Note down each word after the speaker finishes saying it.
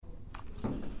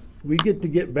We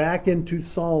get back into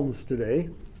Psalms today.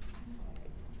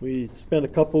 We spent a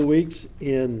couple weeks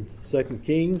in 2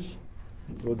 Kings.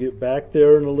 We'll get back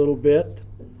there in a little bit.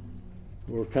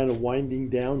 We're kind of winding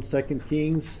down 2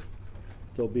 Kings.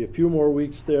 There'll be a few more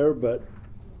weeks there, but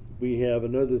we have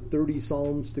another 30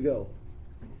 Psalms to go.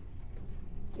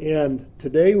 And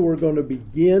today we're going to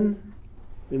begin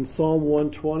in Psalm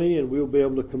 120, and we'll be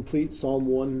able to complete Psalm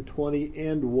 120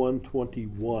 and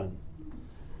 121.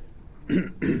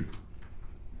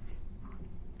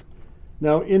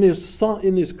 Now, in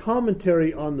his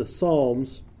commentary on the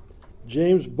Psalms,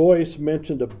 James Boyce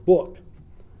mentioned a book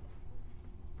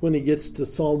when he gets to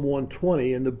Psalm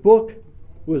 120, and the book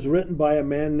was written by a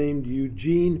man named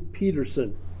Eugene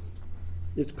Peterson.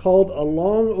 It's called A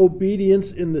Long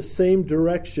Obedience in the Same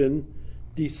Direction,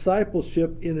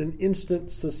 Discipleship in an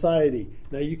Instant Society.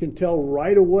 Now, you can tell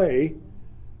right away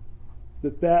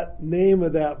that name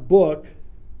of that book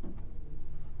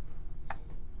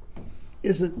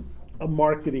isn't a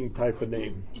marketing type of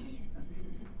name.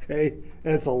 Okay?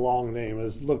 And it's a long name.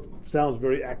 It sounds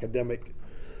very academic.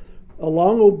 A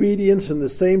Long Obedience in the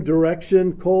Same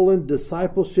Direction,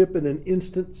 Discipleship in an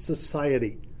Instant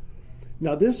Society.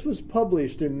 Now, this was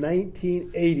published in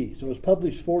 1980, so it was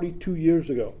published 42 years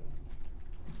ago.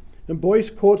 And Boyce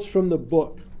quotes from the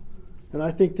book, and I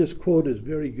think this quote is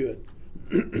very good.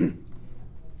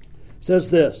 Says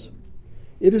this: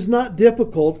 "It is not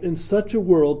difficult in such a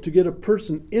world to get a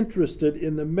person interested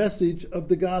in the message of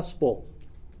the gospel.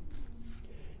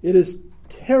 It is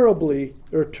terrifically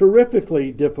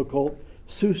difficult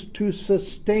to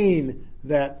sustain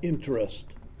that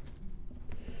interest.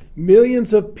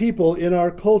 Millions of people in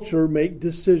our culture make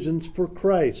decisions for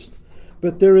Christ,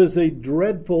 but there is a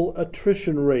dreadful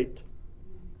attrition rate.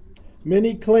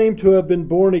 Many claim to have been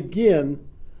born again,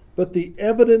 but the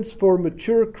evidence for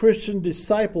mature Christian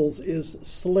disciples is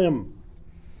slim.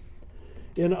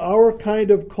 In our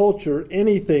kind of culture,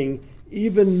 anything,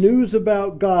 even news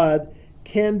about God,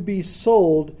 can be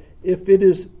sold if it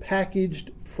is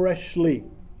packaged freshly.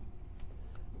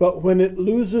 But when it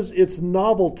loses its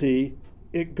novelty,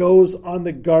 it goes on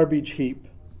the garbage heap.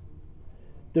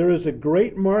 There is a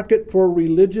great market for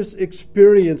religious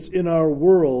experience in our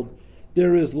world.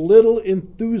 There is little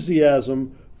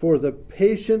enthusiasm for the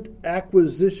patient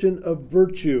acquisition of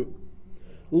virtue,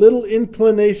 little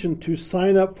inclination to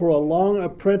sign up for a long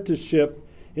apprenticeship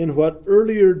in what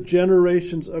earlier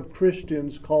generations of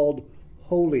Christians called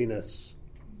holiness."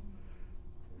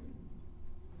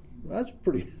 That's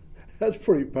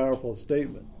pretty powerful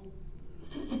statement.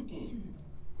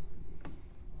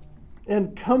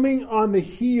 And coming on the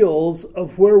heels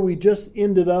of where we just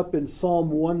ended up in Psalm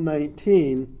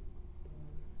 119,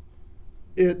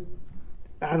 it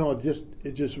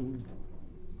just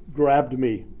grabbed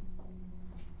me.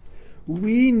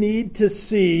 We need to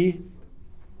see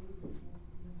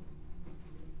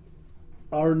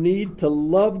our need to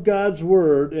love God's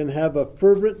word and have a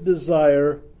fervent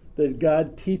desire that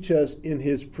God teach us in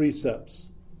his precepts.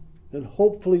 And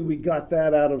hopefully we got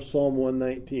that out of Psalm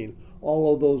 119,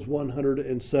 all of those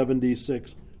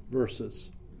 176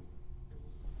 verses.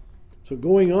 So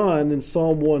going on in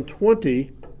Psalm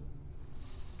 120,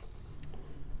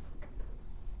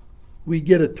 we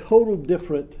get a total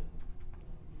different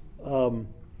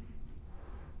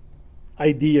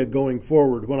idea going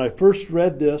forward. When I first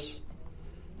read this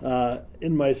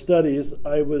in my studies,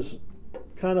 I was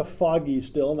kind of foggy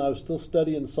still, and I was still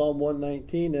studying Psalm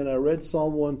 119, and I read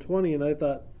Psalm 120, and I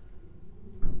thought,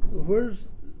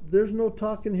 there's no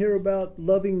talking here about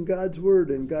loving God's word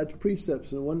and God's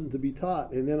precepts and wanting to be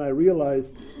taught. And then I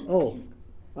realized,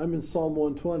 I'm in Psalm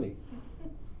 120.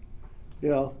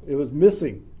 It was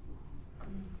missing.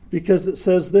 Because it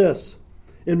says this: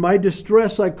 "In my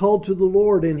distress I called to the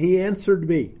Lord, and he answered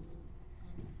me.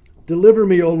 Deliver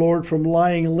me, O Lord, from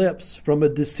lying lips, from a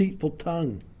deceitful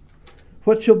tongue.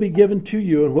 What shall be given to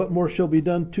you, and what more shall be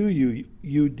done to you,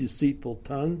 you deceitful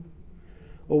tongue?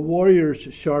 A warrior's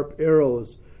sharp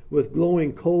arrows, with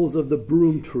glowing coals of the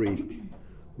broom tree.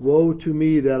 Woe to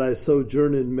me that I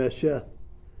sojourn in Mesheth,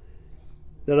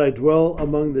 that I dwell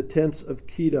among the tents of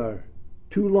Kedar.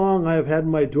 Too long I have had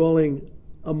my dwelling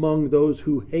among those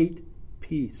who hate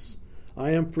peace. I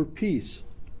am for peace,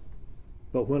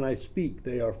 but when I speak,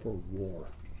 they are for war."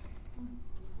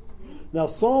 Now,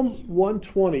 Psalm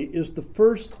 120 is the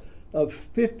first of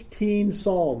 15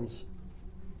 psalms,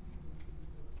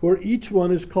 where each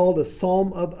one is called a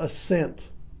psalm of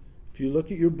ascent. If you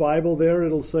look at your Bible there,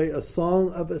 it'll say a song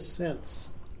of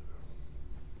ascents.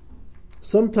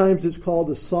 Sometimes it's called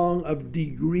a song of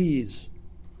degrees.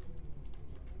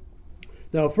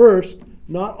 Now, first,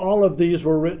 not all of these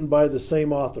were written by the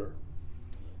same author.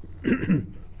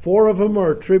 4 of them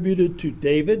are attributed to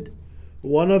David.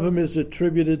 1 of them is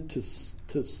attributed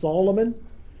to Solomon.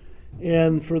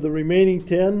 And for the remaining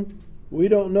 10, we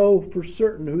don't know for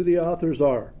certain who the authors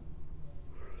are.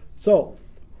 So,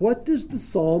 what does the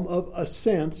Psalm of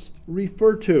Ascents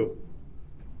refer to?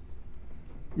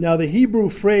 Now, the Hebrew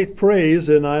phrase,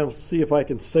 and I'll see if I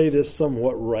can say this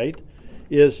somewhat right,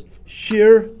 is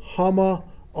Shir Hama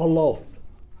Aloth.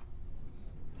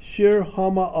 Shir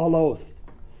Hama Aloth.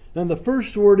 And the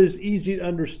first word is easy to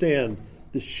understand.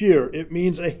 The shir, it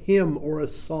means a hymn or a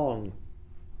song.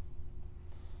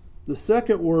 The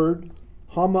second word,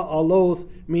 Hama Aloth,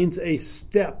 means a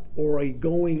step or a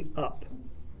going up.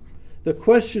 The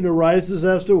question arises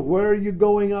as to where are you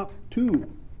going up to?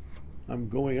 I'm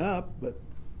going up, but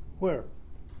where?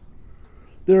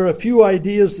 There are a few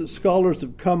ideas that scholars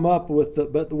have come up with,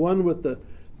 but the one with the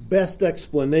best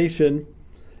explanation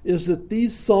is that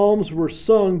these psalms were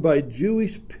sung by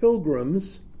Jewish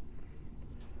pilgrims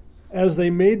as they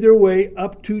made their way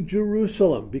up to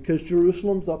Jerusalem, because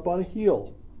Jerusalem's up on a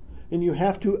hill. And you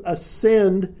have to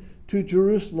ascend to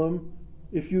Jerusalem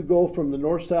if you go from the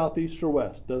north, south, east, or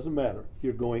west. Doesn't matter.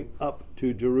 You're going up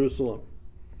to Jerusalem.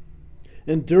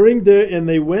 And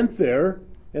they went there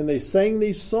and they sang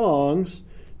these songs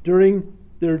during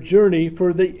their journey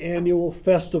for the annual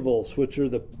festivals, which are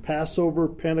the Passover,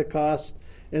 Pentecost,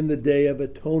 and the Day of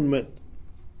Atonement.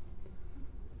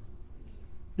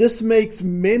 This makes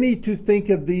many to think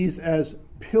of these as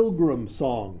pilgrim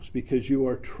songs because you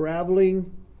are traveling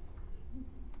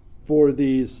for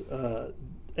these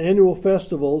annual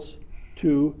festivals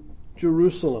to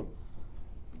Jerusalem.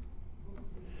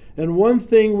 And one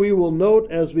thing we will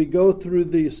note as we go through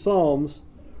these Psalms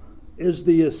is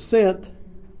the ascent.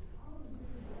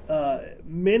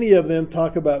 Many of them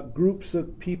talk about groups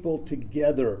of people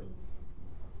together.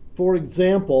 For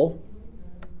example,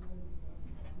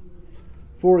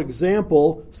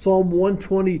 Psalm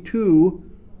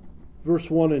 122,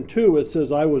 verse 1 and 2, it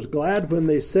says, I was glad when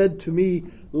they said to me,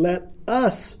 let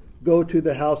us go to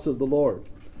the house of the Lord.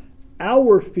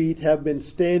 Our feet have been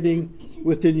standing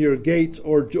within your gates,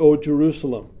 O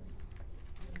Jerusalem.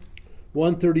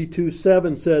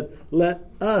 132:7 said, let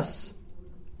us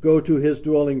go to his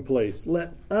dwelling place.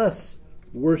 Let us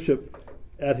worship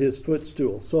at his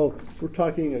footstool. So we're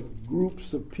talking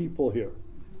groups of people here.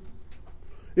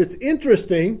 It's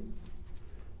interesting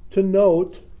to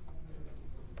note,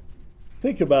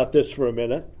 think about this for a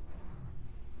minute.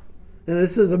 And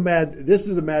this is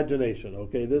imagination,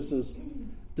 okay? This is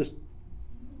just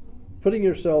putting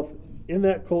yourself in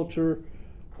that culture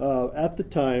at the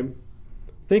time.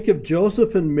 Think of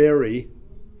Joseph and Mary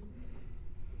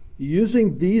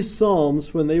using these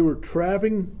psalms when they were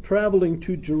traveling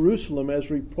to Jerusalem, as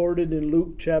reported in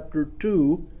Luke chapter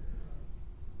 2,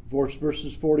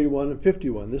 verses 41 and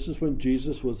 51. This is when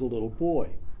Jesus was a little boy.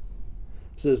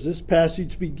 It says this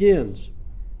passage begins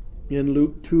in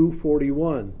Luke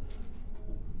 2:41.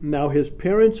 Now his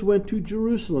parents went to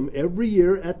Jerusalem every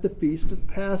year at the feast of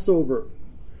Passover.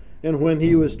 And when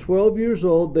he was 12 years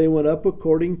old, they went up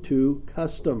according to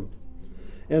custom.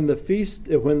 And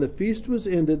when the feast was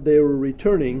ended, they were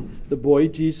returning. The boy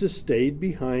Jesus stayed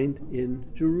behind in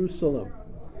Jerusalem.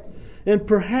 And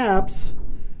perhaps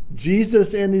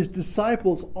Jesus and his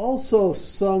disciples also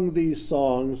sung these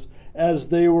songs as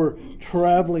they were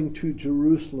traveling to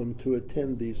Jerusalem to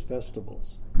attend these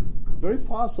festivals. Very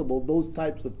possible those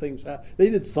types of things happened. They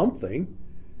did something,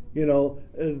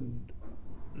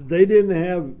 they didn't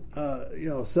have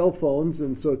cell phones,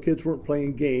 and so kids weren't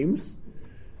playing games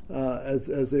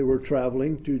as they were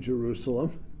traveling to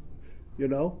Jerusalem.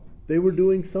 They were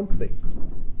doing something,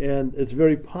 and it's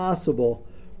very possible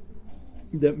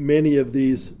that many of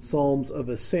these Psalms of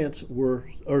Ascents were,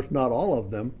 or if not all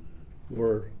of them,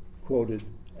 were quoted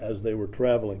as they were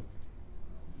traveling.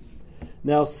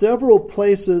 Now, several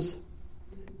places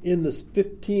in the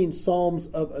 15 Psalms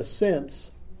of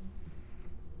Ascents,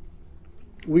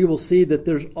 we will see that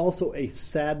there's also a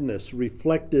sadness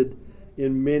reflected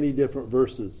in many different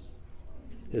verses.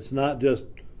 It's not just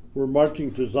we're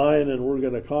marching to Zion and we're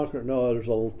going to conquer. No,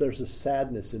 there's a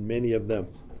sadness in many of them.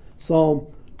 Psalm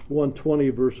 120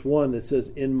 verse 1, it says,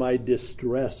 in my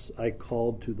distress I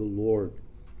called to the Lord.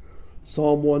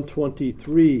 Psalm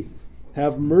 123,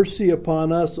 have mercy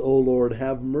upon us, O Lord,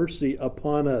 have mercy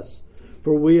upon us,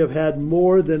 for we have had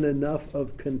more than enough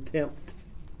of contempt.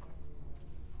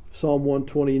 Psalm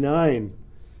 129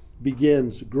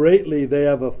 begins, greatly they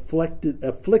have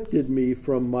afflicted me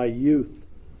from my youth.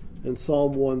 And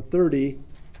Psalm 130,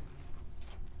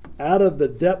 out of the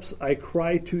depths I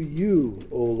cry to you,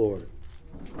 O Lord.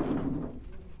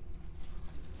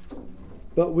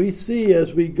 But we see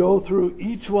as we go through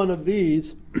each one of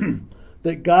these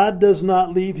that God does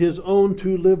not leave his own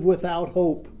to live without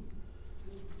hope,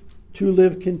 to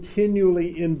live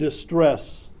continually in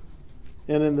distress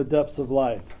and in the depths of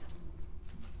life.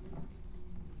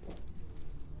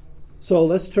 So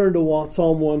let's turn to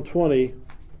Psalm 120,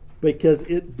 because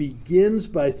it begins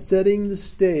by setting the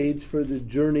stage for the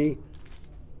journey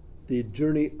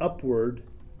upward,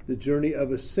 the journey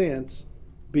of ascent,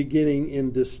 beginning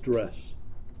in distress.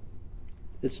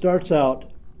 It starts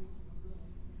out,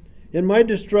 "In my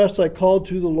distress I called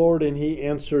to the Lord, and he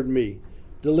answered me.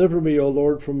 Deliver me, O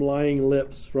Lord, from lying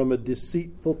lips, from a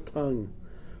deceitful tongue.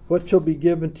 What shall be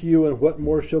given to you, and what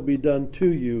more shall be done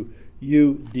to you,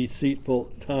 you deceitful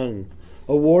tongue?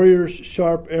 A warrior's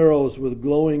sharp arrows with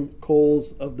glowing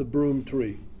coals of the broom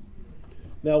tree."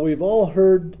 Now we've all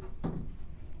heard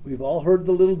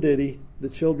the little ditty, the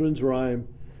children's rhyme.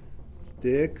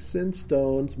 "Sticks and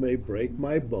stones may break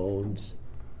my bones,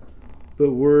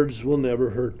 but words will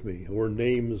never hurt me, or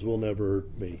names will never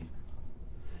hurt me."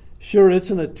 Sure,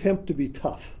 it's an attempt to be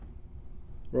tough,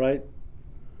 right?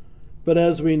 But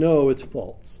as we know, it's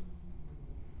false.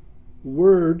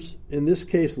 Words, in this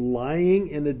case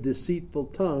lying and a deceitful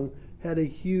tongue, had a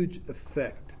huge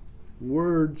effect.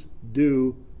 Words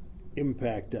do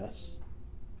impact us.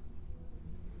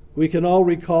 We can all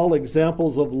recall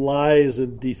examples of lies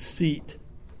and deceit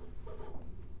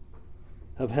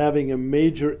of having a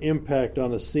major impact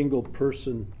on a single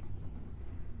person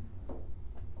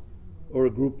or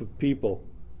a group of people.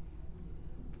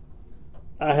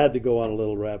 I had to go on a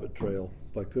little rabbit trail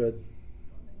if I could.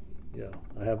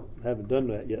 I haven't done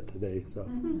that yet today. So,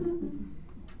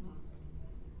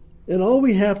 and all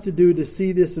we have to do to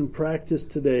see this in practice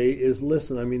today is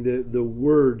listen. I mean, the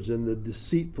words and the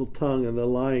deceitful tongue and the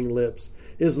lying lips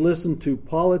is listen to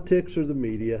politics or the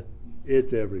media.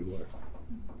 It's everywhere.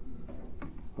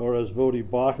 Or as Vodi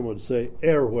Bakum would say,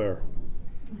 airware.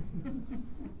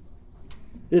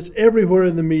 It's everywhere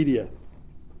in the media.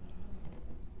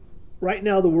 Right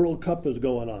now the World Cup is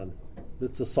going on.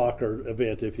 It's a soccer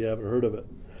event if you haven't heard of it.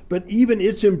 But even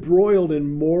it's embroiled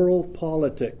in moral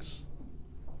politics.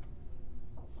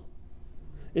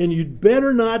 And you'd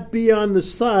better not be on the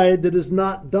side that is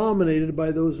not dominated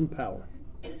by those in power.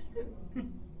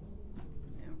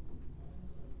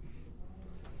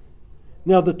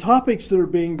 Now, the topics that are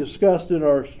being discussed in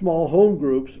our small home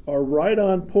groups are right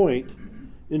on point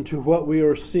into what we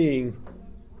are seeing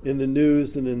in the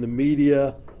news and in the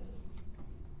media,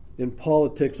 in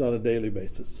politics on a daily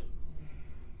basis.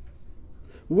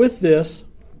 With this,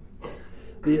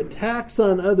 the attacks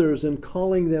on others and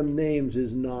calling them names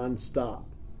is nonstop.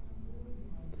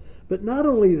 But not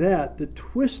only that, the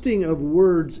twisting of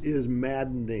words is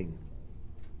maddening.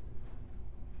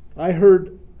 I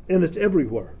heard, and it's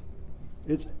everywhere.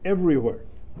 It's everywhere.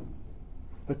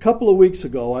 A couple of weeks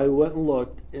ago, I went and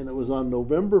looked, and it was on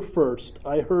November 1st,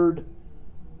 I heard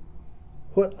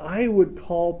what I would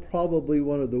call probably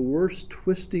one of the worst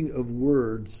twisting of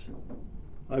words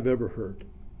I've ever heard.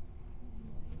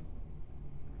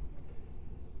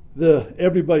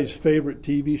 Everybody's favorite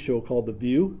TV show called The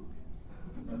View.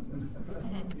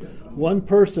 One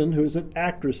person who's an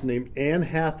actress named Anne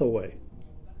Hathaway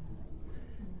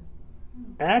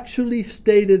actually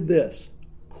stated this,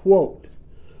 quote,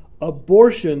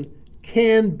 "Abortion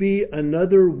can be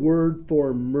another word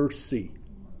for mercy."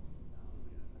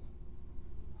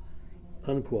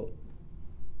 Unquote.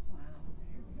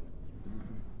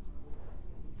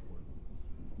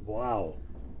 Wow.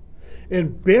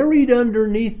 And buried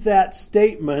underneath that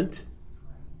statement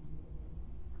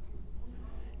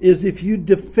is if you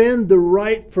defend the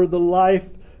right for the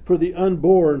life for the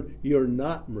unborn, you're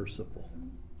not merciful.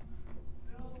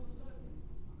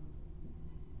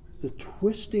 The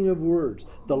twisting of words,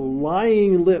 the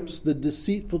lying lips, the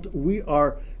deceitful, we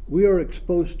are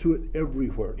exposed to it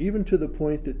everywhere, even to the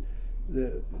point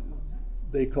that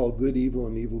they call good evil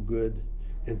and evil good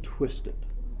and twist it.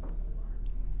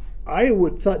 I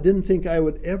didn't think I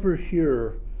would ever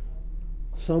hear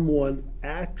someone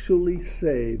actually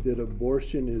say that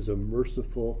abortion is a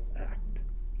merciful act.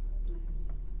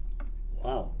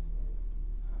 Wow.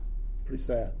 Pretty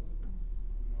sad.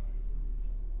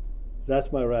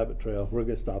 That's my rabbit trail. We're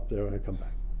going to stop there and come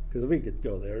back. Because we could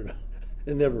go there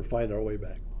and never find our way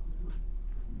back.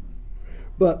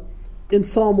 But in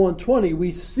Psalm 120,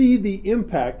 we see the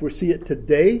impact. We see it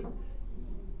today.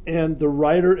 And the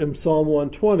writer in Psalm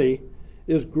 120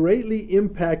 is greatly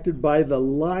impacted by the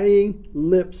lying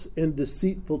lips and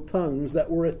deceitful tongues that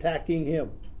were attacking him.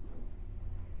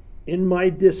 In my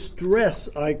distress,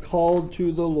 I called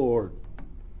to the Lord.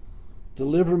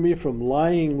 Deliver me from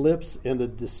lying lips and a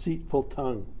deceitful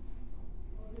tongue.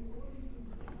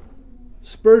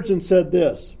 Spurgeon said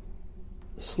this: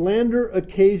 "Slander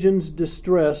occasions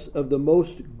distress of the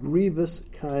most grievous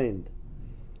kind.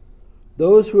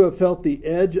 Those who have felt the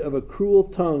edge of a cruel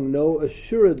tongue know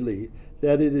assuredly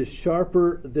that it is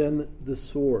sharper than the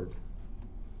sword."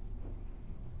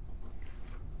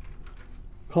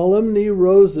 Calumny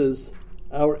rouses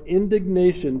our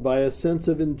indignation by a sense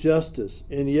of injustice,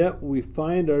 and yet we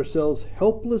find ourselves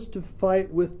helpless to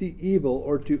fight with the evil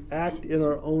or to act in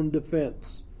our own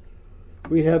defense.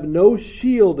 We have no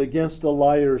shield against a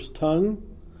liar's tongue.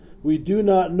 We do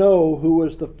not know who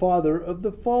was the father of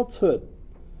the falsehood,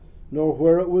 nor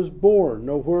where it was born,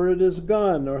 nor where it is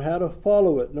gone, nor how to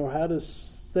follow it, nor how to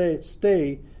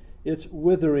stay its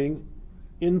withering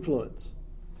influence.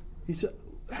 He said,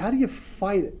 how do you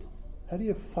fight it? How do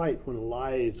you fight when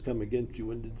lies come against you,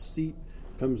 when deceit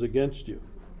comes against you?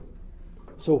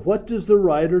 So what does the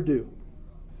writer do?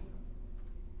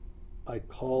 I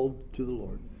called to the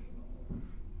Lord,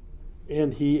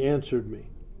 and he answered me.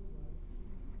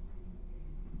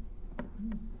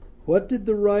 What did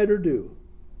the writer do?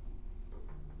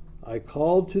 I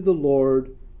called to the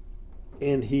Lord,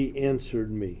 and he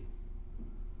answered me.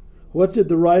 What did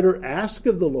the writer ask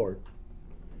of the Lord?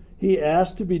 He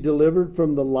asked to be delivered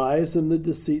from the lies and the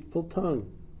deceitful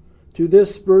tongue. To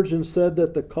this, Spurgeon said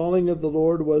that the calling of the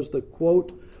Lord was the,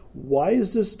 quote,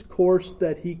 wisest course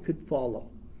that he could follow.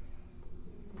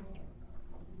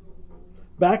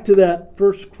 Back to that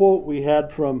first quote we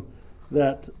had from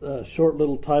that short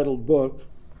little titled book,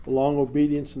 Long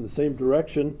Obedience in the Same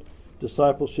Direction,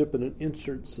 Discipleship in an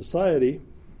Instant Society.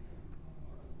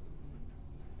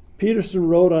 Peterson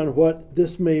wrote on what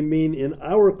this may mean in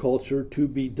our culture to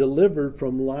be delivered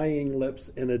from lying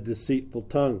lips and a deceitful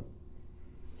tongue.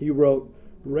 He wrote,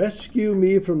 "Rescue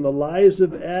me from the lies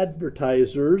of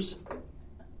advertisers."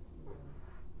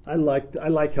 I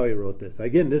like how he wrote this.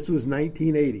 Again, this was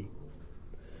 1980.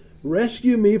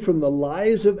 "Rescue me from the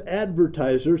lies of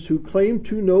advertisers who claim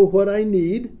to know what I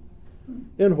need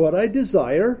and what I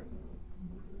desire,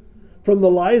 from the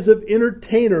lies of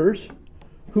entertainers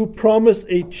who promise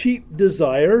a cheap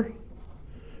desire,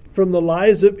 from the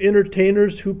lies of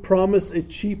entertainers who promise a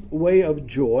cheap way of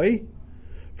joy,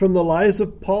 from the lies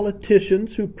of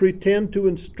politicians who pretend to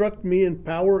instruct me in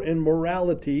power and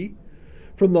morality,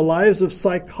 from the lies of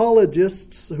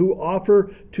psychologists who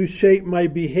offer to shape my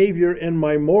behavior and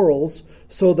my morals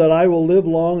so that I will live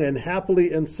long and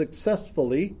happily and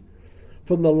successfully,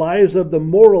 from the lies of the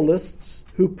moralists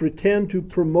who pretend to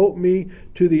promote me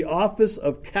to the office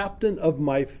of captain of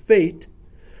my fate,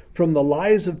 from the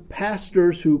lies of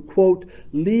pastors who, quote,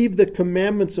 leave the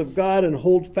commandments of God and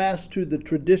hold fast to the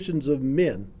traditions of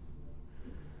men.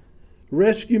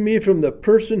 Rescue me from the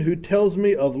person who tells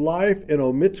me of life and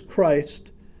omits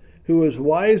Christ, who is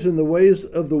wise in the ways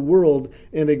of the world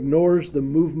and ignores the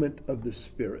movement of the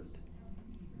Spirit."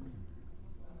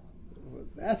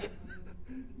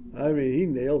 He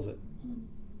nails it.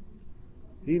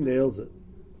 He nails it.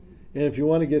 And if you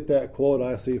want to get that quote,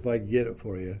 I'll see if I can get it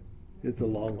for you. It's a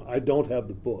long one. I don't have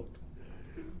the book.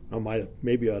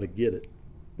 Maybe I ought to get it.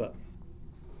 But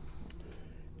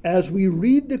as we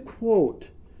read the quote,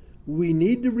 we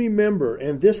need to remember,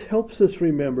 and this helps us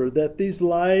remember, that these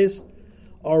lies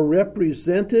are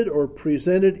represented or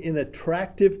presented in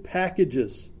attractive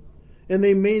packages, and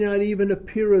they may not even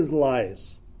appear as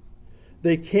lies.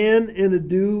 They can and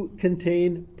do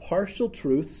contain partial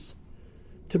truths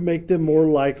to make them more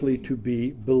likely to be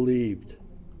believed.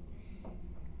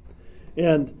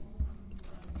 And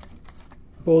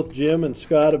both Jim and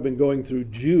Scott have been going through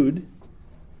Jude.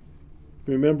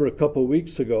 Remember a couple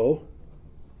weeks ago,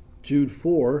 Jude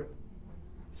 4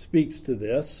 speaks to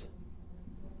this.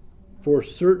 "For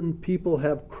certain people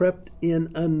have crept in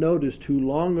unnoticed, who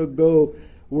long ago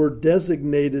were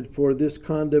designated for this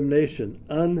condemnation,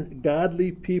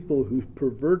 ungodly people who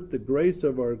pervert the grace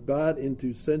of our God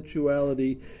into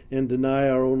sensuality and deny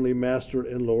our only Master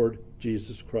and Lord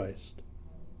Jesus Christ."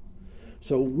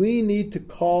 So we need to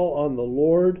call on the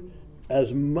Lord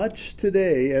as much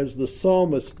today as the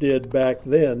psalmist did back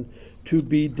then to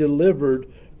be delivered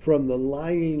from the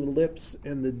lying lips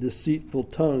and the deceitful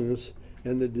tongues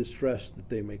and the distress that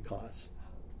they may cause.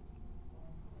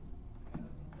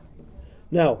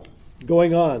 Now,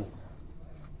 going on,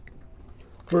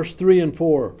 verse 3 and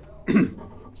 4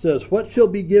 says, "What shall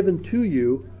be given to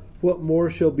you? What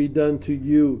more shall be done to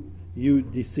you, you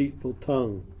deceitful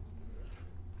tongue?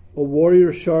 A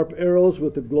warrior's sharp arrows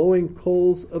with the glowing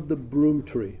coals of the broom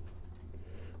tree."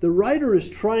 The writer is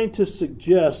trying to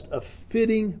suggest a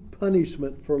fitting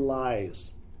punishment for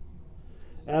lies.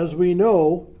 As we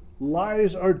know,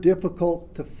 lies are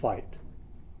difficult to fight.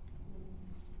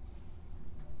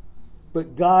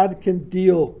 but God can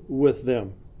deal with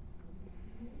them.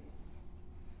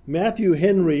 Matthew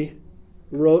Henry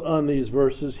wrote on these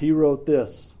verses, he wrote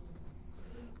this: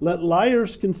 "Let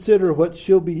liars consider what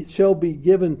shall be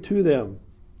given to them.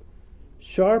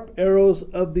 Sharp arrows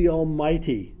of the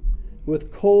Almighty,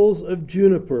 with coals of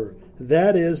juniper,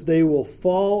 that is, they will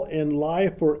fall and lie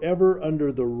forever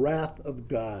under the wrath of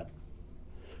God,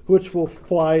 which will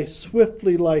fly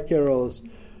swiftly like arrows,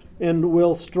 and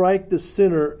will strike the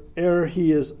sinner ere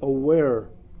he is aware,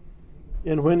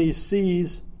 and when he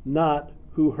sees not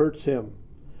who hurts him.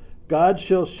 God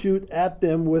shall shoot at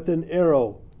them with an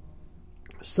arrow.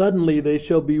 Suddenly they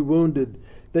shall be wounded.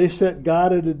 They set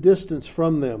God at a distance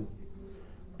from them,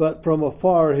 but from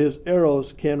afar his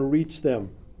arrows can reach them.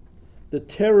 The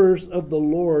terrors of the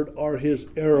Lord are his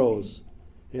arrows."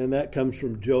 And that comes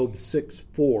from Job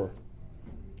 6:4.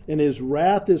 "And his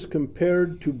wrath is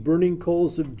compared to burning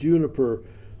coals of juniper,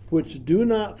 which do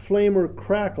not flame or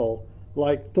crackle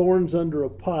like thorns under a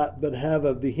pot, but have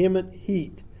a vehement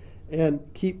heat and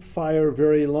keep fire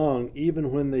very long,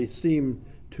 even when they seem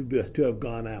to have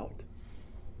gone out."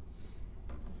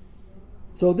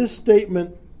 So this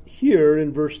statement here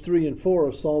in verse 3 and 4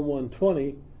 of Psalm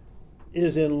 120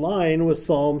 is in line with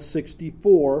Psalm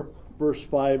 64, verse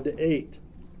 5 to 8,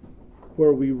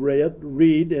 where we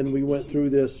read, and we went through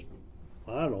this,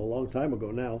 I don't know, a long time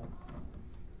ago now.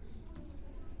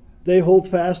 "They hold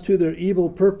fast to their evil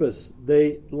purpose.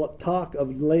 They talk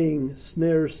of laying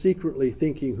snares secretly,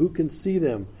 thinking, who can see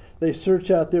them? They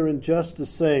search out their injustice,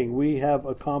 saying, we have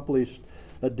accomplished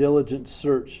a diligent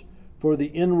search. For the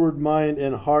inward mind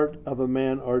and heart of a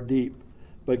man are deep.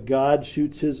 But God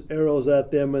shoots his arrows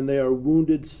at them, and they are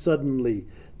wounded suddenly.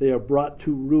 They are brought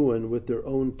to ruin with their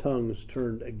own tongues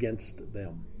turned against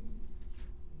them."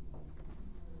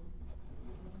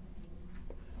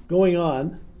 Going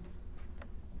on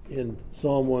in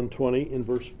Psalm 120 in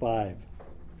verse 5.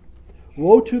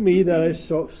 "Woe to me that I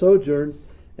sojourn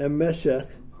in Meshech,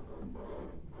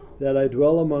 that I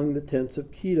dwell among the tents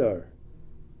of Kedar.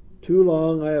 Too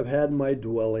long I have had my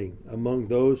dwelling among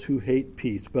those who hate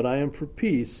peace. But I am for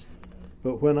peace,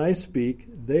 but when I speak,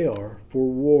 they are for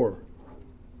war."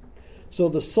 So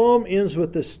the psalm ends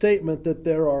with the statement that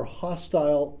there are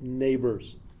hostile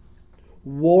neighbors.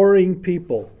 Warring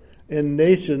people and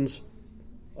nations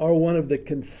are one of the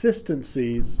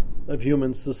consistencies of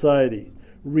human society,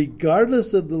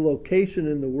 regardless of the location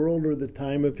in the world or the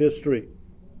time of history.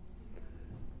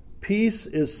 Peace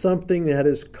is something that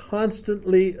has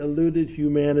constantly eluded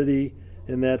humanity,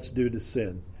 and that's due to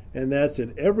sin. And that's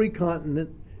in every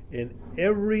continent, in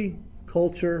every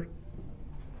culture,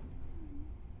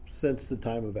 since the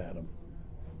time of Adam.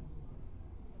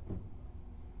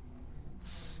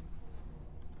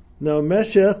 Now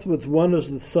Meshech was one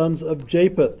of the sons of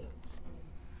Japheth,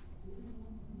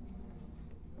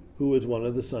 who was one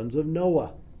of the sons of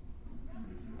Noah.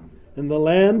 And the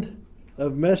land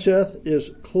of Meshech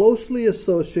is closely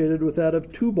associated with that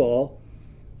of Tubal,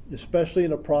 especially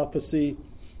in a prophecy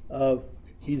of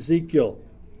Ezekiel.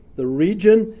 The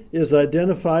region is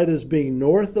identified as being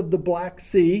north of the Black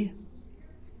Sea,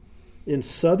 in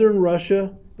southern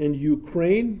Russia and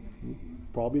Ukraine. You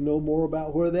probably know more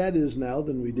about where that is now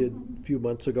than we did a few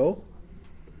months ago.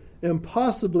 And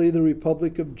possibly the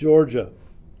Republic of Georgia.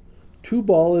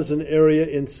 Tubal is an area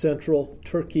in central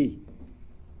Turkey.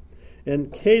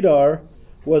 And Kedar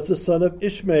was the son of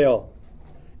Ishmael,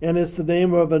 and it's the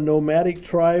name of a nomadic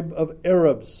tribe of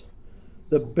Arabs,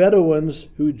 the Bedouins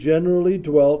who generally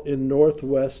dwelt in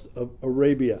northwest of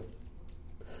Arabia.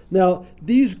 Now,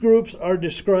 these groups are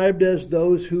described as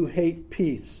those who hate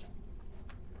peace.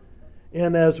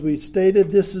 And as we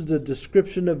stated, this is a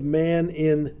description of man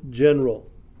in general.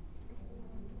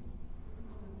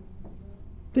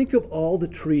 Think of all the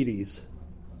treaties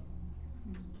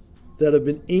that have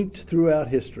been inked throughout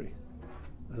history.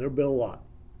 And there have been a lot.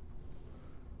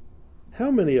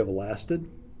 How many have lasted?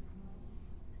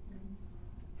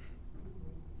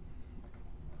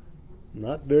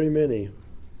 Not very many.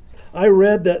 I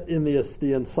read that in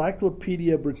the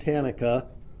Encyclopedia Britannica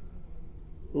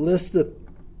listed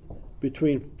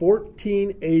between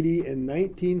 1480 and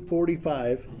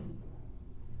 1945,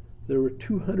 there were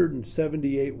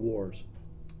 278 wars.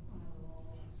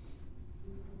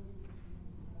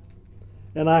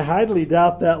 And I highly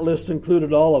doubt that list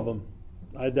included all of them.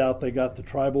 I doubt they got the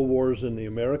tribal wars in the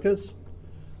Americas.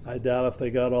 I doubt if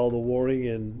they got all the warring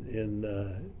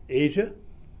in Asia.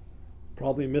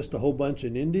 Probably missed a whole bunch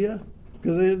in India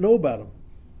because they didn't know about them.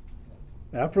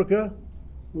 Africa,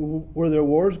 were there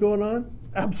wars going on?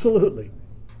 Absolutely.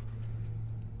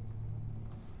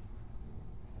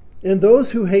 And those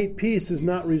who hate peace is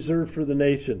not reserved for the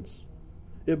nations.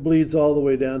 it bleeds all the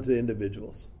way down to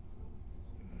individuals.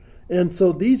 And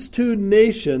so these two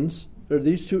nations, or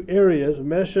these two areas,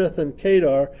 Meshech and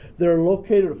Kedar, they're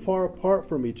located far apart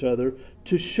from each other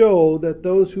to show that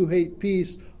those who hate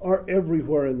peace are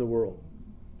everywhere in the world.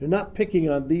 They're not picking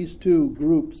on these two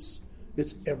groups.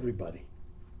 It's everybody.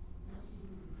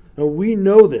 And we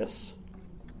know this.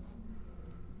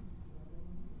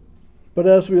 But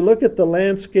as we look at the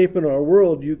landscape in our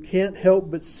world, you can't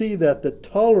help but see that the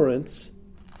tolerance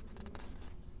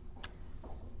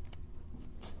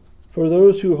for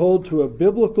those who hold to a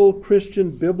biblical,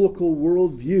 Christian, biblical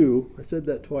worldview, I said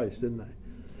that twice, didn't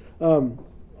I?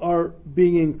 Are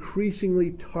being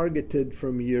increasingly targeted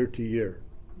from year to year.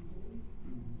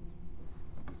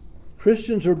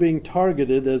 Christians are being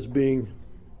targeted as being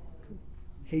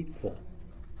hateful.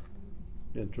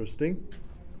 Interesting.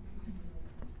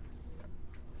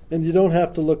 And you don't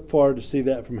have to look far to see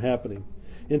that from happening.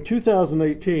 In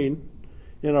 2018,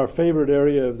 in our favorite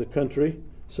area of the country,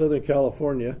 Southern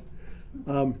California,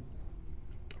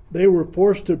 they were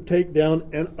forced to take down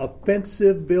an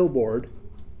offensive billboard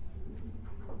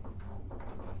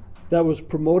that was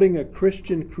promoting a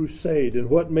Christian crusade. And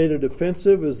what made it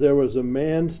offensive is there was a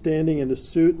man standing in a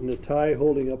suit and a tie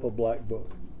holding up a black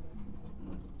book.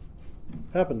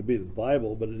 Happened to be the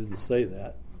Bible, but it didn't say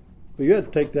that. But you had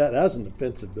to take that as an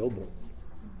offensive billboard.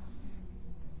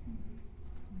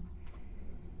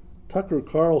 Tucker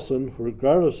Carlson,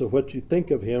 regardless of what you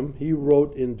think of him, he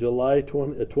wrote in July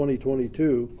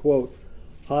 2022, quote,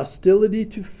 "Hostility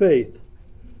to faith,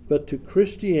 but to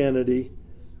Christianity,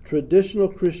 traditional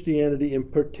Christianity in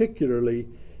particularly,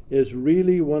 is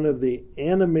really one of the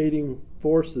animating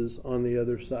forces on the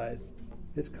other side."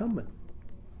 It's coming.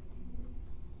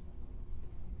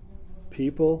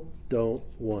 People don't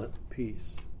want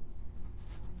peace.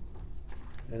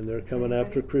 And they're coming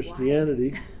after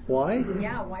Christianity. Why?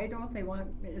 Yeah, why don't they want?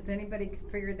 Has anybody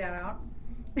figured that out?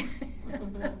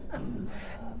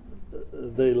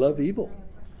 They love evil.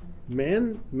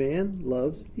 Man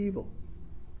loves evil.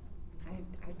 I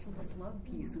just love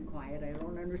peace and quiet. I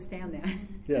don't understand that.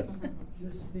 Yes.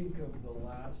 Just think of the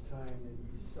last time that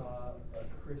you saw a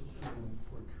Christian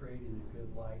portrayed in a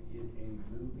good light in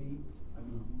a movie. I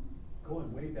mean,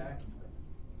 going way back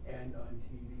even, and on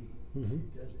TV. Mm-hmm.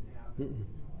 It doesn't happen. Mm-mm.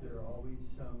 There are always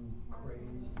some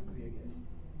crazed bigot,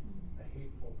 a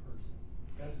hateful person.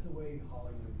 That's the way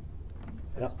Hollywood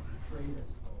has portrayed us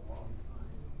for a long time.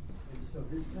 And so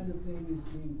this kind of thing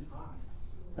is being taught.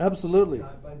 Absolutely.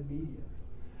 Taught by the media.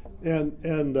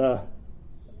 And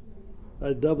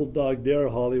I double dog dare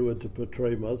Hollywood to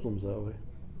portray Muslims that way.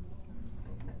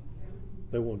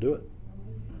 They won't do it.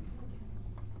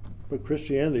 But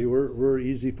Christianity, we're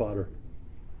easy fodder.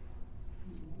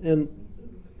 And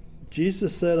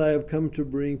Jesus said, "I have come to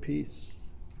bring peace."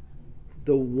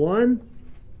 The one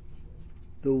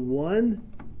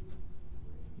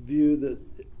view that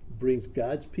brings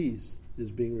God's peace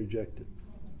is being rejected.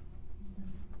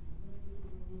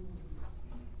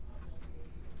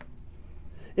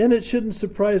 And it shouldn't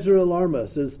surprise or alarm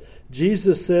us, as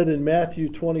Jesus said in Matthew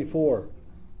 24.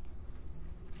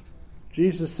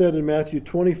 Jesus said in Matthew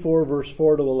 24, verse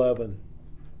 4 to 11.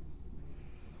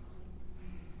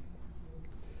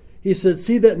 He said,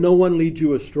 "See that no one leads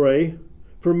you astray,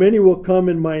 for many will come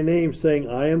in my name, saying,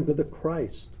 'I am the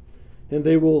Christ,' and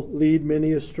they will lead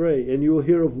many astray. And you will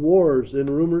hear of wars and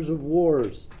rumors of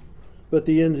wars, but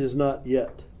the end is not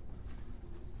yet.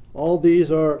 All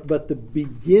these are but the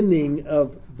beginning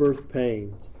of birth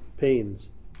pains.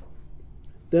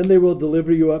 Then they will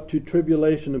deliver you up to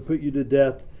tribulation and put you to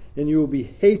death, and you will be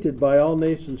hated by all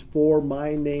nations for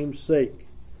my name's sake.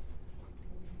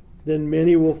 Then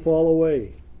many will fall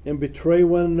away and betray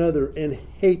one another and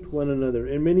hate one another,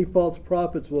 and many false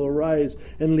prophets will arise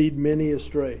and lead many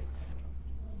astray."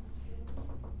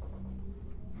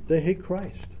 They hate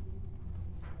Christ.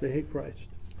 They hate Christ.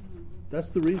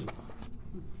 That's the reason.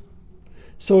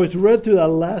 So as we read through the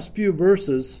last few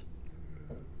verses,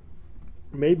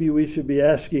 maybe we should be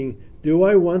asking, do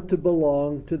I want to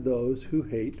belong to those who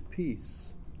hate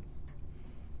peace?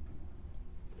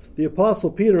 The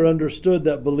Apostle Peter understood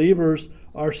that believers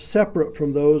are separate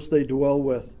from those they dwell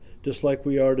with, just like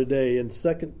we are today. In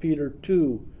 2 Peter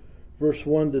 2, verse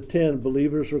 1 to 10,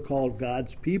 believers are called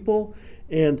God's people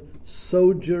and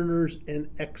sojourners and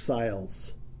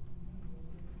exiles.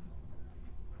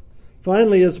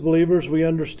 Finally, as believers, we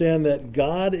understand that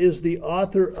God is the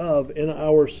author of and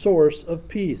our source of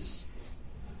peace.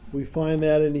 We find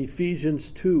that in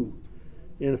Ephesians 2,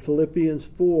 in Philippians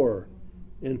 4,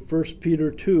 in 1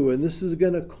 Peter 2, and this is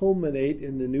going to culminate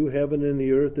in the new heaven and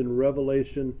the earth in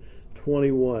Revelation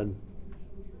 21,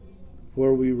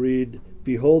 where we read,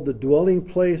 Behold, the dwelling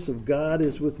place of God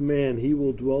is with man. He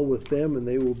will dwell with them, and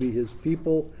they will be his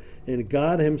people, and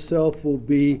God himself will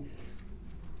be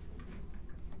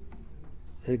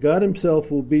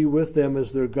with them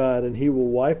as their God, and he will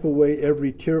wipe away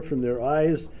every tear from their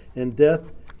eyes, and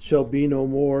death shall be no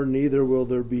more, neither will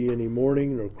there be any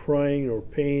mourning, nor crying, nor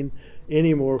pain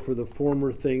any more, for the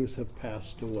former things have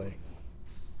passed away.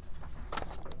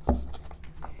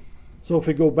 So if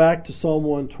we go back to Psalm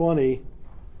 120,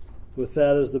 with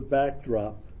that as the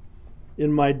backdrop,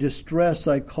 in my distress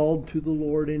I called to the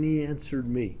Lord, and he answered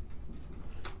me.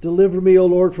 Deliver me, O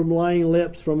Lord, from lying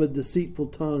lips, from a deceitful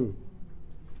tongue.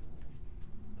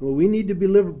 Well, we need to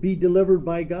be delivered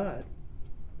by God.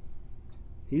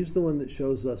 He's the one that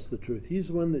shows us the truth. He's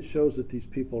the one that shows that these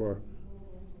people are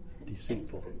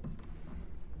deceitful.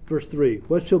 Verse 3,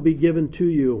 what shall be given to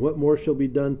you? What more shall be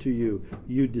done to you,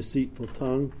 you deceitful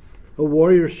tongue? A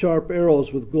warrior's sharp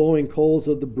arrows with glowing coals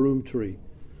of the broom tree.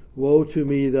 Woe to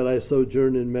me that I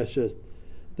sojourn in Meshech,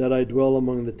 that I dwell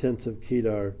among the tents of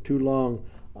Kedar. Too long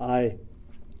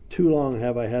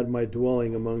have I had my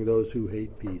dwelling among those who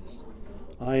hate peace.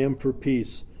 I am for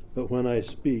peace, but when I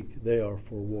speak, they are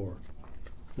for war.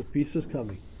 The peace is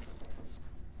coming.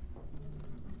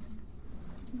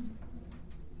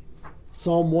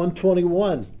 Psalm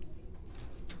 121.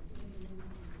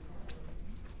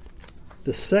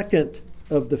 The second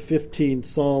of the 15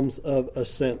 Psalms of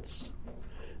Ascents.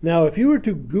 Now, if you were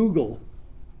to Google,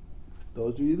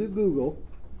 those of you that Google,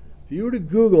 if you were to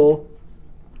Google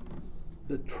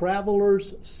the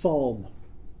Traveler's Psalm,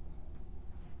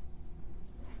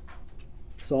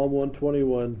 Psalm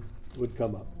 121 would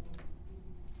come up.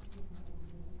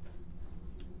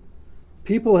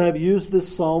 People have used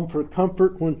this psalm for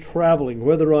comfort when traveling,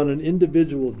 whether on an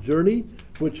individual journey,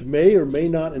 which may or may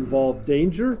not involve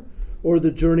danger, or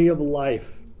the journey of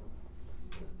life.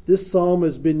 This psalm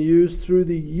has been used through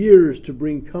the years to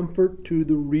bring comfort to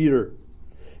the reader.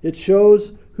 It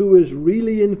shows who is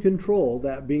really in control,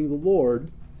 that being the Lord,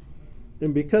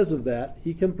 and because of that,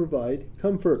 he can provide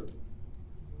comfort.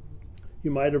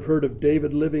 You might have heard of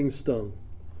David Livingstone,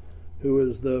 who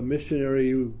is the missionary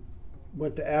who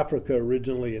went to Africa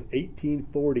originally in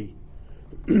 1840.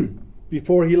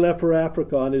 Before he left for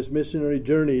Africa on his missionary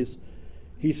journeys,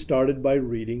 he started by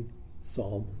reading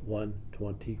Psalm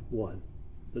 121,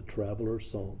 the Traveler's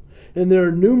Psalm. And there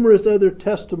are numerous other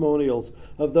testimonials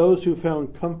of those who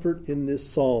found comfort in this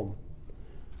psalm,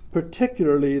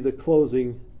 particularly the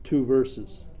closing 2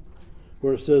 verses,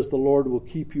 where it says, the Lord will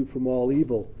keep you from all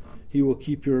evil. He will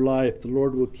keep your life. The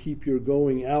Lord will keep your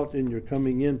going out and your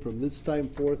coming in from this time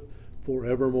forth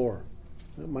forevermore.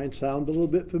 That might sound a little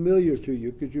bit familiar to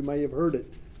you because you may have heard it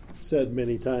said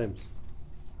many times.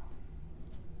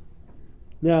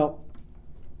 Now,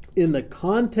 in the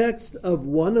context of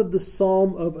one of the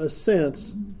Psalm of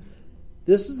Ascents,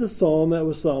 this is the psalm that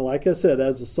was sung, like I said,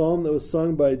 as a psalm that was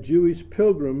sung by Jewish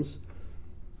pilgrims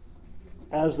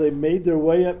as they made their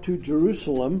way up to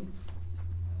Jerusalem.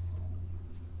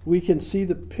 We can see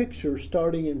the picture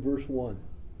starting in verse 1.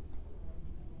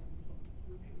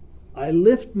 I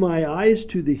lift my eyes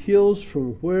to the hills,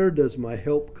 from where does my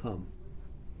help come?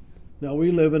 Now,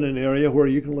 we live in an area where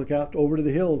you can look out over to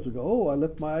the hills and go, oh, I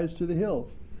lift my eyes to the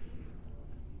hills.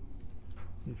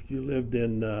 If you lived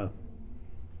in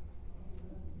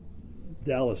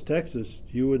Dallas, Texas,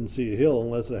 you wouldn't see a hill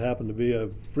unless it happened to be a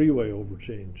freeway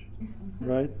overchange,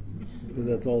 right? Because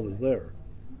that's all that's there.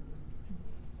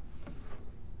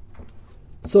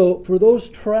 So for those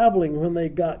traveling, when they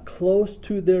got close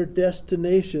to their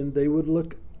destination, they would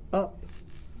look up,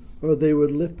 or they would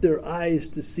lift their eyes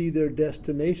to see their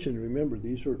destination. Remember,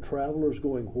 these are travelers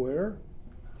going where?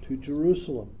 To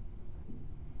Jerusalem.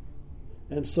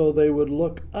 And so they would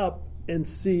look up and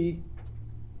see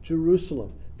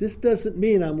Jerusalem. This doesn't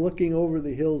mean I'm looking over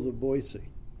the hills of Boise.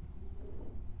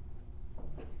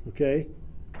 Okay?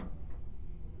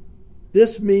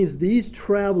 This means these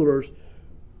travelers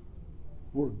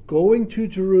were going to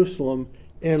Jerusalem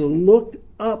and looked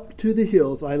up to the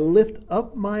hills. I lift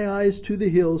up my eyes to the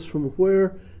hills, from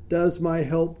where does my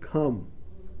help come?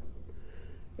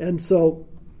 And so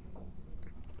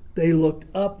they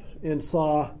looked up and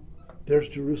saw, there's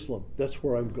Jerusalem. That's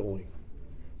where I'm going.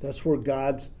 That's where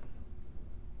God's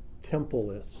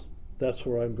temple is. That's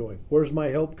where I'm going. Where's my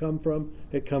help come from?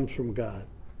 It comes from God.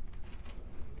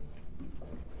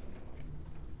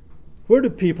 Where do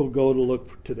people go to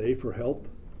look today for help?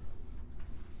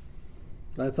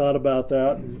 I thought about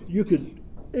that. You could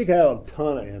have a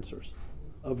ton of answers,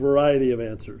 a variety of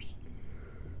answers.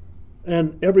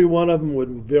 And every one of them would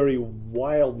vary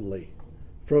wildly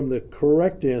from the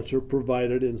correct answer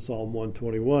provided in Psalm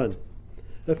 121.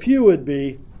 A few would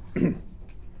be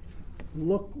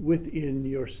look within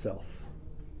yourself.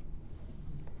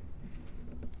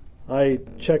 I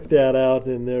checked that out,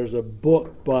 and there's a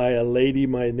book by a lady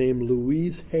named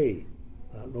Louise Hay.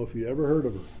 I don't know if you ever heard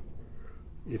of her.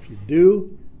 If you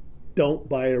do, don't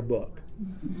buy her book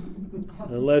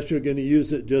unless you're going to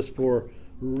use it just for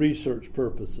research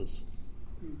purposes.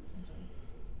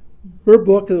 Her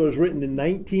book that was written in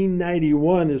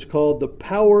 1991 is called The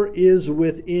Power Is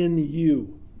Within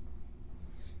You.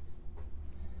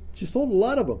 She sold a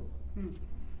lot of them.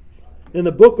 And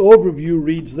the book overview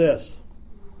reads this.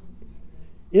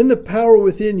 In The Power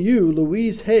Within You,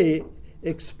 Louise Hay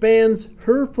expands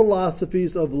her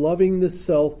philosophies of loving the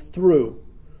self through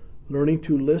learning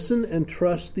to listen and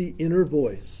trust the inner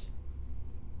voice,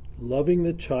 loving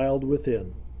the child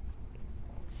within.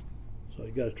 So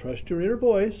you got to trust your inner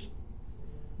voice.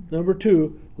 Number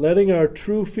 2, letting our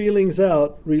true feelings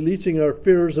out, releasing our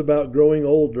fears about growing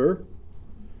older.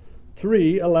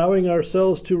 3, allowing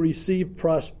ourselves to receive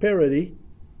prosperity,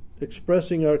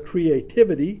 expressing our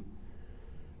creativity,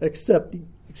 accepting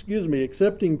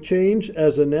change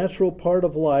as a natural part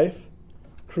of life,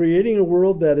 creating a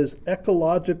world that is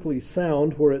ecologically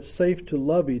sound where it's safe to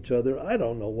love each other. I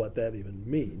don't know what that even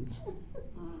means.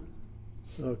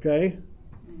 Okay?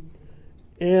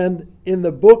 And in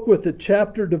the book with the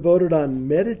chapter devoted on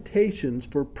meditations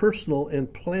for personal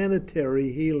and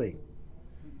planetary healing.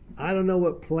 I don't know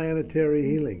what planetary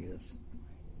healing is.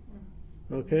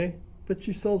 Okay? But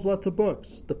she sells lots of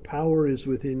books. The power is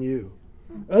within you.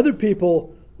 Other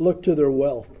people look to their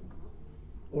wealth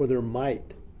or their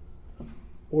might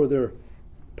or their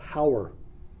power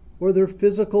or their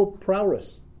physical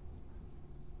prowess.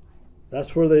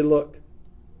 That's where they look.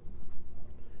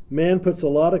 Man puts a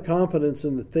lot of confidence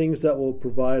in the things that will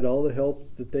provide all the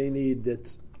help that they need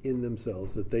that's in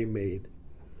themselves, that they made.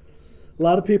 A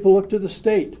lot of people look to the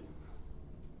state.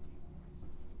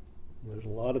 There's a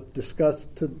lot of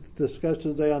discussions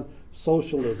today on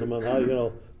socialism and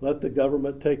how, let the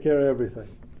government take care of everything.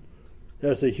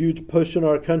 There's a huge push in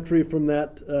our country from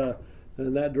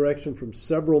in that direction from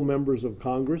several members of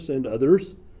Congress and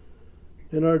others.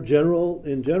 In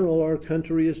general, our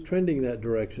country is trending that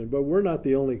direction, but we're not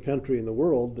the only country in the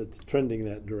world that's trending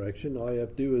that direction. All you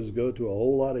have to do is go to a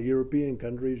whole lot of European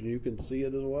countries, and you can see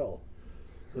it as well.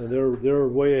 And they're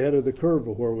way ahead of the curve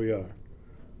of where we are,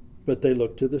 but they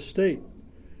look to the state.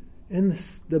 And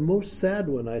the most sad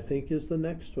one, I think, is the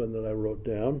next one that I wrote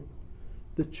down: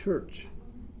 the church.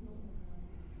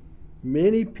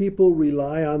 Many people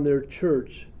rely on their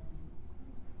church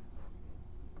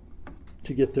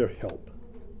to get their help.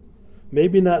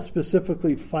 Maybe not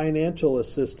specifically financial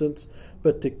assistance,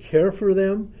 but to care for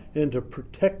them and to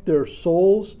protect their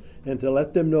souls and to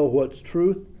let them know what's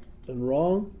truth and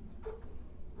wrong.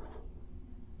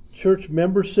 Church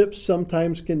memberships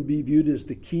sometimes can be viewed as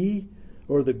the key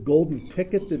or the golden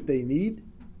ticket that they need.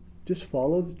 Just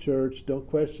follow the church. Don't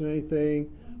question anything.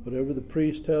 Whatever the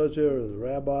priest tells you, or the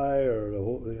rabbi, or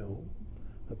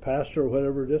the pastor, or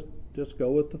whatever, just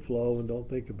go with the flow and don't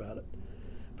think about it.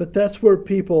 But that's where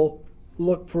people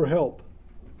look for help.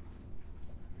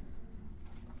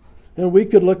 And we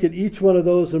could look at each one of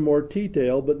those in more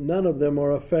detail, but none of them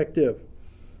are effective.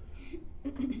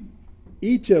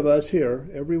 Each of us here,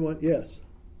 everyone, yes?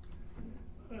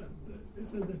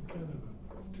 Isn't it kind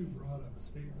of too broad of a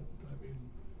statement? I mean,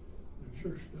 the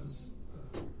church does,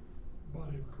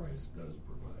 body of Christ does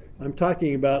provide. I'm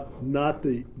talking about not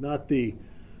the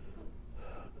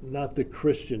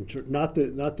Christian church, not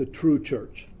the true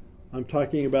church. I'm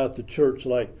talking about the church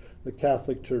like the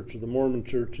Catholic Church or the Mormon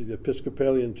Church or the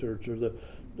Episcopalian Church or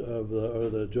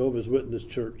the Jehovah's Witness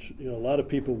Church. A lot of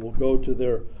people will go to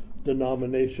their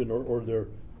denomination or their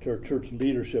church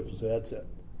leadership and say, that's it.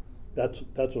 That's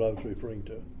what I was referring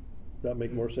to. Does that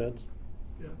make more sense?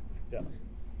 Yeah.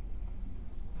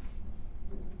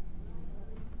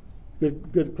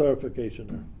 Good clarification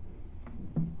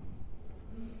there.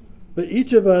 But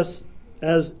each of us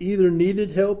has either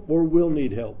needed help or will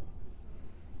need help.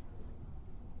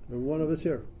 And one of us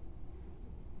here.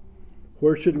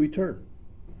 Where should we turn?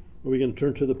 Are we going to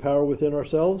turn to the power within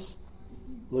ourselves?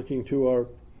 Looking to our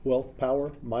wealth,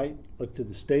 power, might? Look to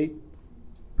the state?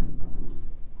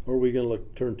 Or are we going to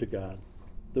turn to God?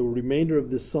 The remainder of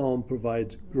this psalm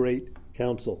provides great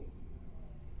counsel.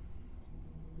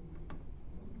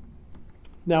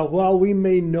 Now, while we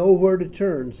may know where to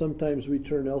turn, sometimes we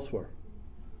turn elsewhere.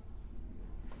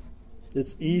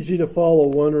 It's easy to follow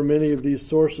one or many of these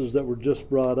sources that were just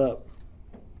brought up.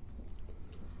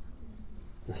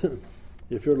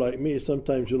 If you're like me,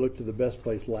 sometimes you look to the best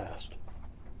place last.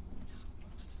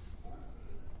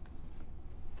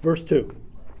 Verse 2.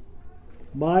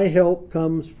 My help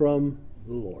comes from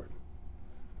the Lord.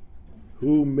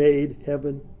 who made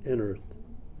heaven and earth.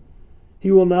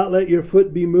 He will not let your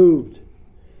foot be moved.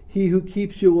 He who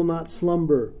keeps you will not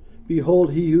slumber.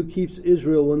 Behold, he who keeps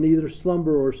Israel will neither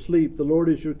slumber or sleep. The Lord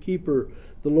is your keeper.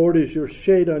 The Lord is your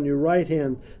shade on your right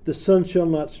hand. The sun shall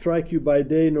not strike you by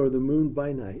day, nor the moon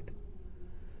by night.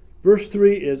 Verse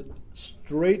 3 is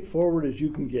straightforward as you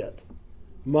can get.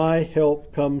 My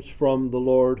help comes from the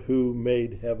Lord who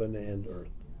made heaven and earth.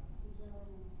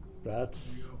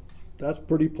 That's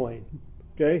pretty plain.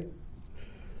 Okay?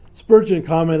 Spurgeon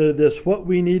commented this: what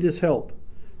we need is help.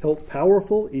 Help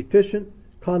powerful, efficient,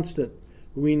 constant.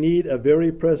 We need a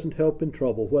very present help in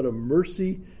trouble. What a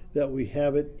mercy that we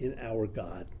have it in our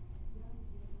God.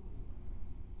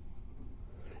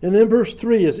 And then verse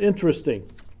 3 is interesting.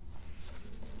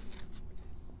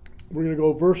 We're going to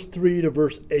go verse 3 to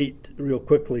verse 8 real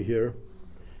quickly here.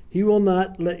 He will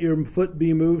not let your foot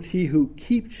be moved. He who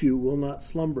keeps you will not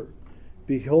slumber.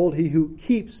 Behold, he who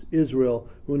keeps Israel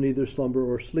will neither slumber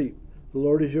or sleep. The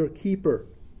Lord is your keeper.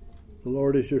 The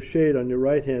Lord is your shade on your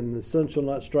right hand, and the sun shall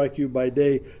not strike you by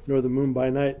day, nor the moon by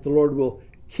night. The Lord will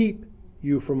keep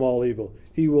you from all evil.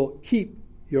 He will keep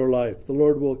your life. The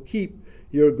Lord will keep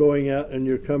your going out and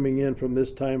your coming in from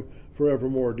this time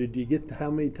forevermore. Did you get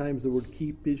how many times the word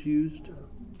keep is used?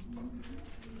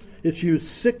 It's used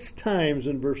 6 times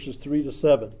in verses 3 to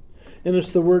 7. And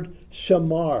it's the word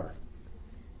shamar.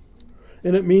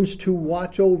 And it means to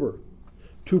watch over,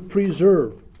 to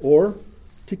preserve, or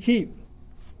to keep.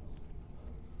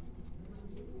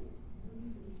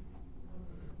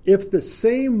 If the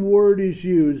same word is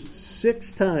used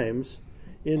 6 times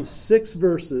in 6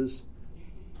 verses,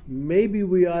 maybe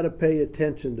we ought to pay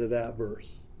attention to that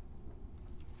verse.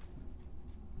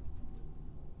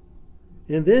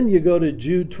 And then you go to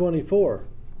Jude 24.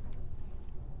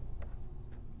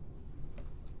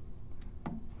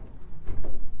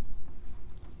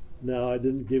 Now, I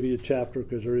didn't give you a chapter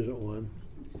because there isn't one.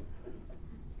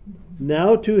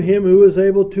 Now to him who is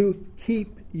able to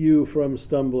keep you from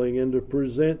stumbling and to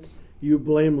present you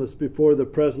blameless before the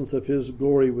presence of his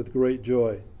glory with great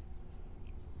joy.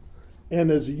 And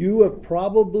as you have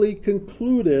probably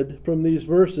concluded from these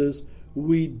verses,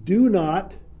 we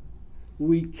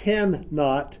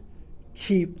cannot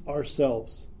keep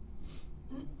ourselves.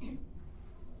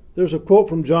 There's a quote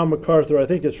from John MacArthur. I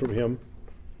think it's from him.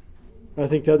 I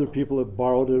think other people have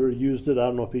borrowed it or used it. I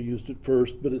don't know if he used it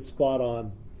first, but it's spot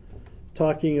on.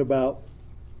 Talking about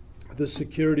the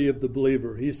security of the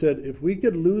believer. He said, if we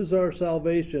could lose our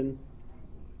salvation,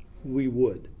 we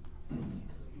would.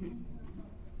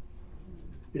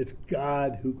 It's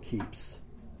God who keeps.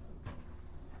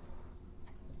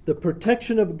 The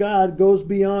protection of God goes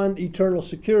beyond eternal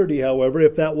security, however,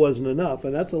 if that wasn't enough,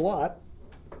 and that's a lot.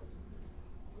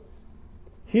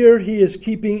 Here he is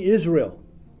keeping Israel.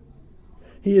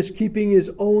 He is keeping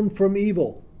his own from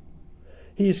evil.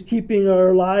 He is keeping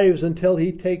our lives until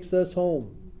he takes us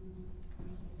home.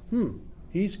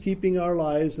 He's keeping our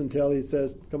lives until he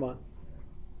says, come on.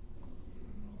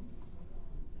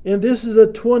 And this is a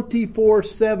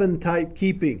 24/7 type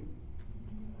keeping.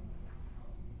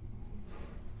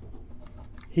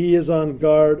 He is on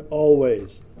guard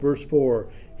always. Verse 4,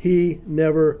 he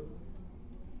never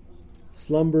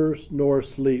slumbers nor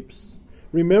sleeps.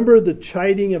 Remember the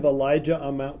chiding of Elijah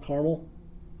on Mount Carmel?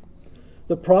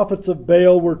 The prophets of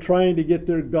Baal were trying to get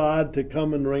their God to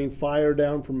come and rain fire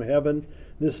down from heaven.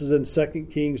 This is in 2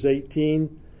 Kings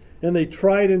 18. And they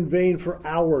tried in vain for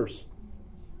hours.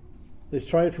 They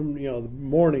tried from the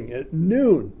morning at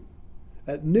noon.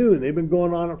 At noon. They've been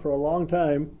going on it for a long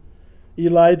time.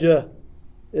 Elijah,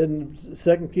 in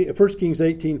 1 Kings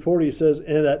 18:40 says,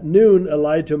 and at noon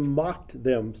Elijah mocked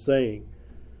them, saying,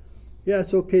 yeah,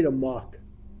 it's okay to mock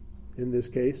in this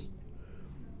case.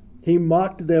 He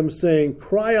mocked them, saying,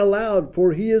 cry aloud,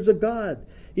 for he is a God.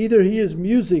 Either he is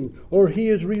musing, or he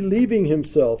is relieving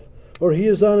himself, or he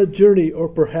is on a journey, or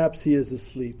perhaps he is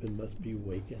asleep and must be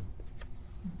wakened.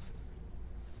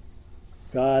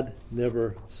 God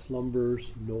never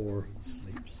slumbers nor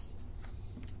sleeps.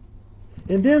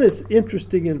 And then it's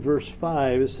interesting in verse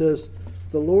 5. It says,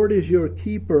 the Lord is your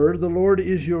keeper. The Lord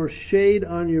is your shade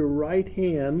on your right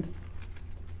hand.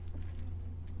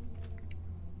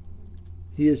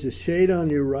 He is a shade on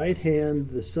your right hand.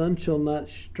 The sun shall not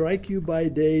strike you by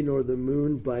day, nor the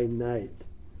moon by night.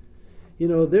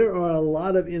 There are a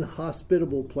lot of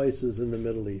inhospitable places in the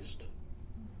Middle East.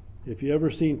 If you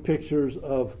ever seen pictures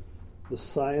of the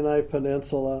Sinai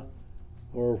Peninsula,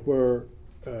 or where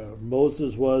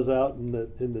Moses was out in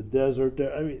the desert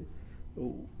there,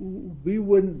 we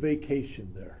wouldn't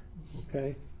vacation there,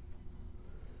 okay?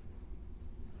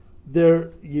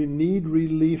 There, you need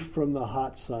relief from the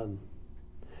hot sun.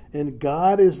 And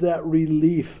God is that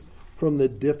relief from the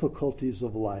difficulties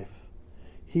of life.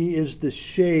 He is the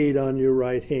shade on your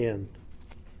right hand.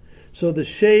 So the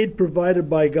shade provided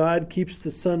by God keeps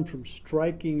the sun from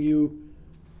striking you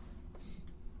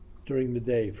during the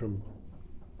day, from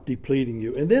depleting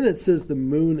you. And then it says the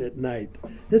moon at night.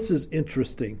 This is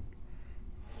interesting.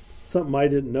 Something I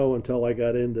didn't know until I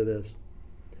got into this.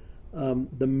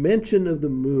 The mention of the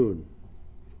moon,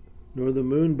 nor the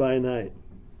moon by night.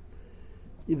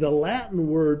 The Latin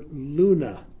word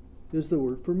luna is the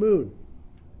word for moon,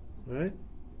 right?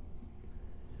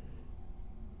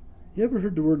 You ever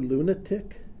heard the word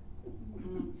lunatic?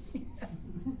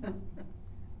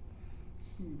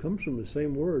 Comes from the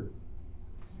same word.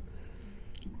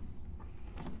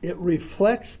 It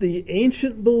reflects the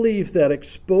ancient belief that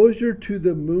exposure to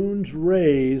the moon's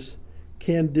rays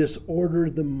can disorder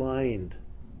the mind.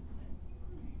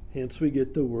 Hence we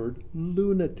get the word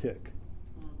lunatic.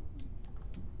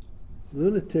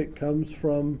 Lunatic comes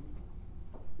from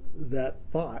that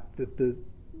thought that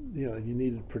you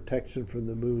needed protection from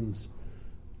the moon's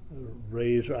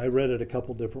rays. I read it a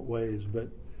couple different ways, but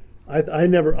I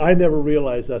never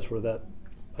realized that's where that.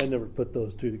 I never put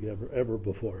those two together ever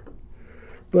before.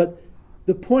 But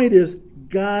the point is,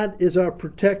 God is our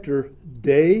protector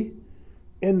day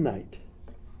and night.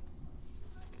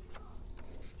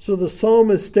 So the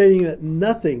psalm is stating that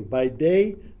nothing by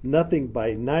day, nothing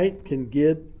by night can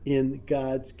get in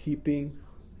God's keeping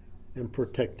and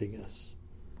protecting us.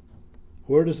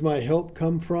 Where does my help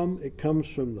come from? It comes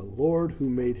from the Lord who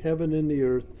made heaven and the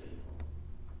earth.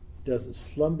 He doesn't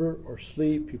slumber or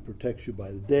sleep. He protects you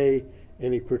by the day,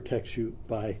 and he protects you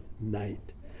by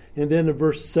night. And then in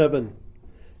verse 7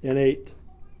 and 8,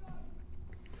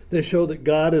 they show that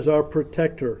God is our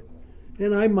protector.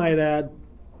 And I might add,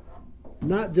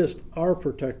 not just our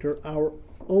protector, our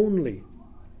only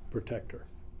protector.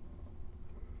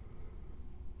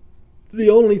 The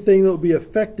only thing that will be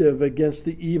effective against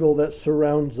the evil that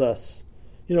surrounds us.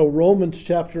 Romans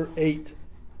chapter 8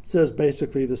 says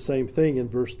basically the same thing in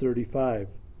verse 35.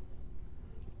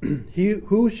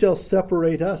 Who shall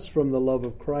separate us from the love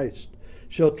of Christ?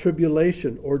 Shall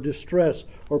tribulation or distress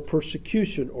or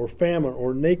persecution or famine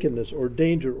or nakedness or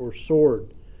danger or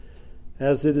sword?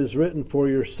 As it is written, for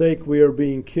your sake we are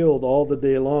being killed all the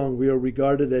day long. We are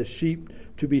regarded as sheep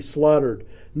to be slaughtered.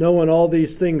 Knowing all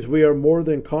these things, we are more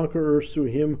than conquerors through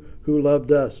him who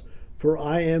loved us. For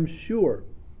I am sure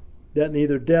that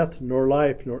neither death, nor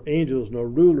life, nor angels, nor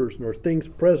rulers, nor things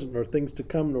present, nor things to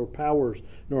come, nor powers,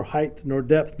 nor height, nor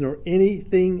depth, nor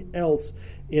anything else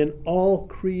in all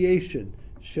creation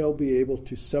shall be able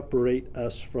to separate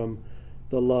us from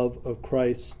the love of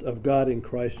Christ, of God in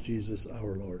Christ Jesus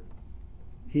our Lord.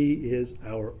 He is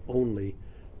our only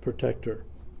protector.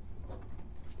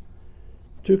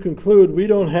 To conclude, we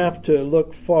don't have to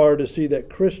look far to see that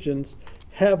Christians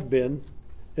have been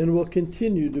and will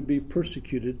continue to be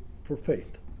persecuted for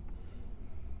faith.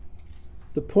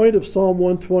 The point of Psalm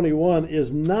 121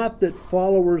 is not that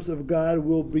followers of God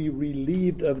will be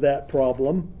relieved of that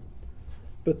problem,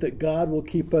 but that God will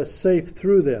keep us safe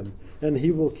through them, and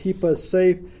he will keep us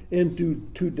safe and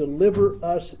to deliver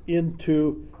us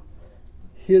into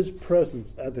his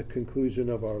presence at the conclusion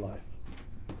of our life.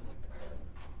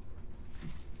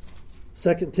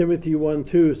 2 Timothy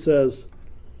 1:2 says,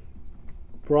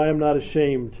 for I am not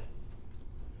ashamed,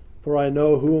 for I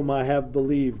know whom I have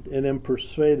believed, and am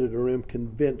persuaded or am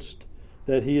convinced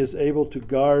that he is able to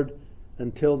guard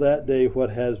until that day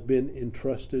what has been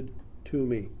entrusted to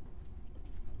me.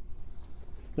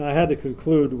 Now I had to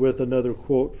conclude with another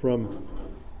quote from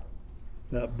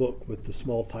that book with the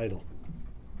small title.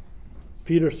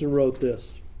 Peterson wrote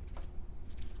this: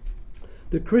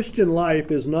 the Christian life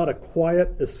is not a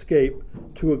quiet escape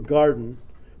to a garden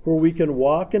where we can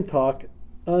walk and talk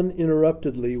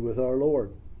uninterruptedly with our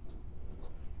Lord.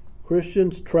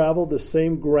 Christians travel the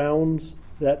same grounds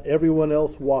that everyone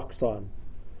else walks on,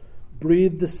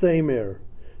 breathe the same air,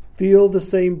 feel the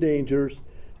same dangers,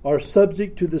 are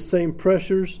subject to the same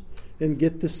pressures, and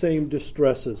get the same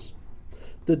distresses.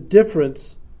 The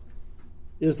difference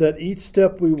is that each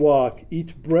step we walk,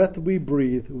 each breath we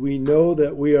breathe, we know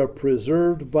that we are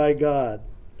preserved by God.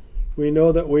 We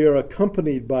know that we are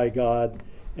accompanied by God,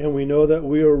 and we know that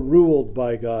we are ruled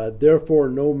by God. Therefore,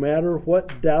 no matter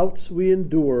what doubts we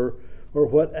endure or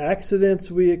what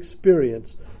accidents we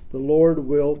experience, the Lord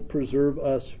will preserve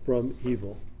us from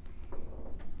evil.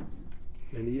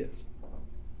 And he is.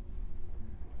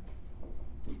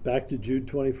 Back to Jude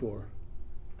 24.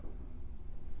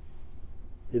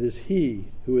 It is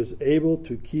he who is able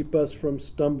to keep us from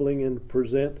stumbling and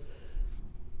present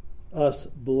us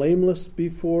blameless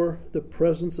before the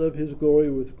presence of his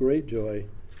glory with great joy.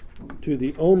 to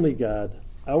the only God,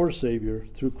 our Savior,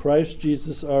 through Christ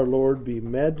Jesus our Lord, be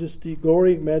majesty,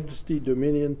 glory, majesty,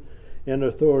 dominion, and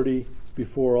authority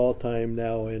before all time,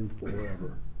 now and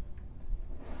forever.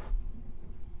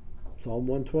 Psalm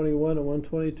 121 and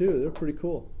 122, they're pretty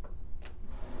cool.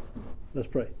 Let's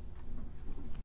pray.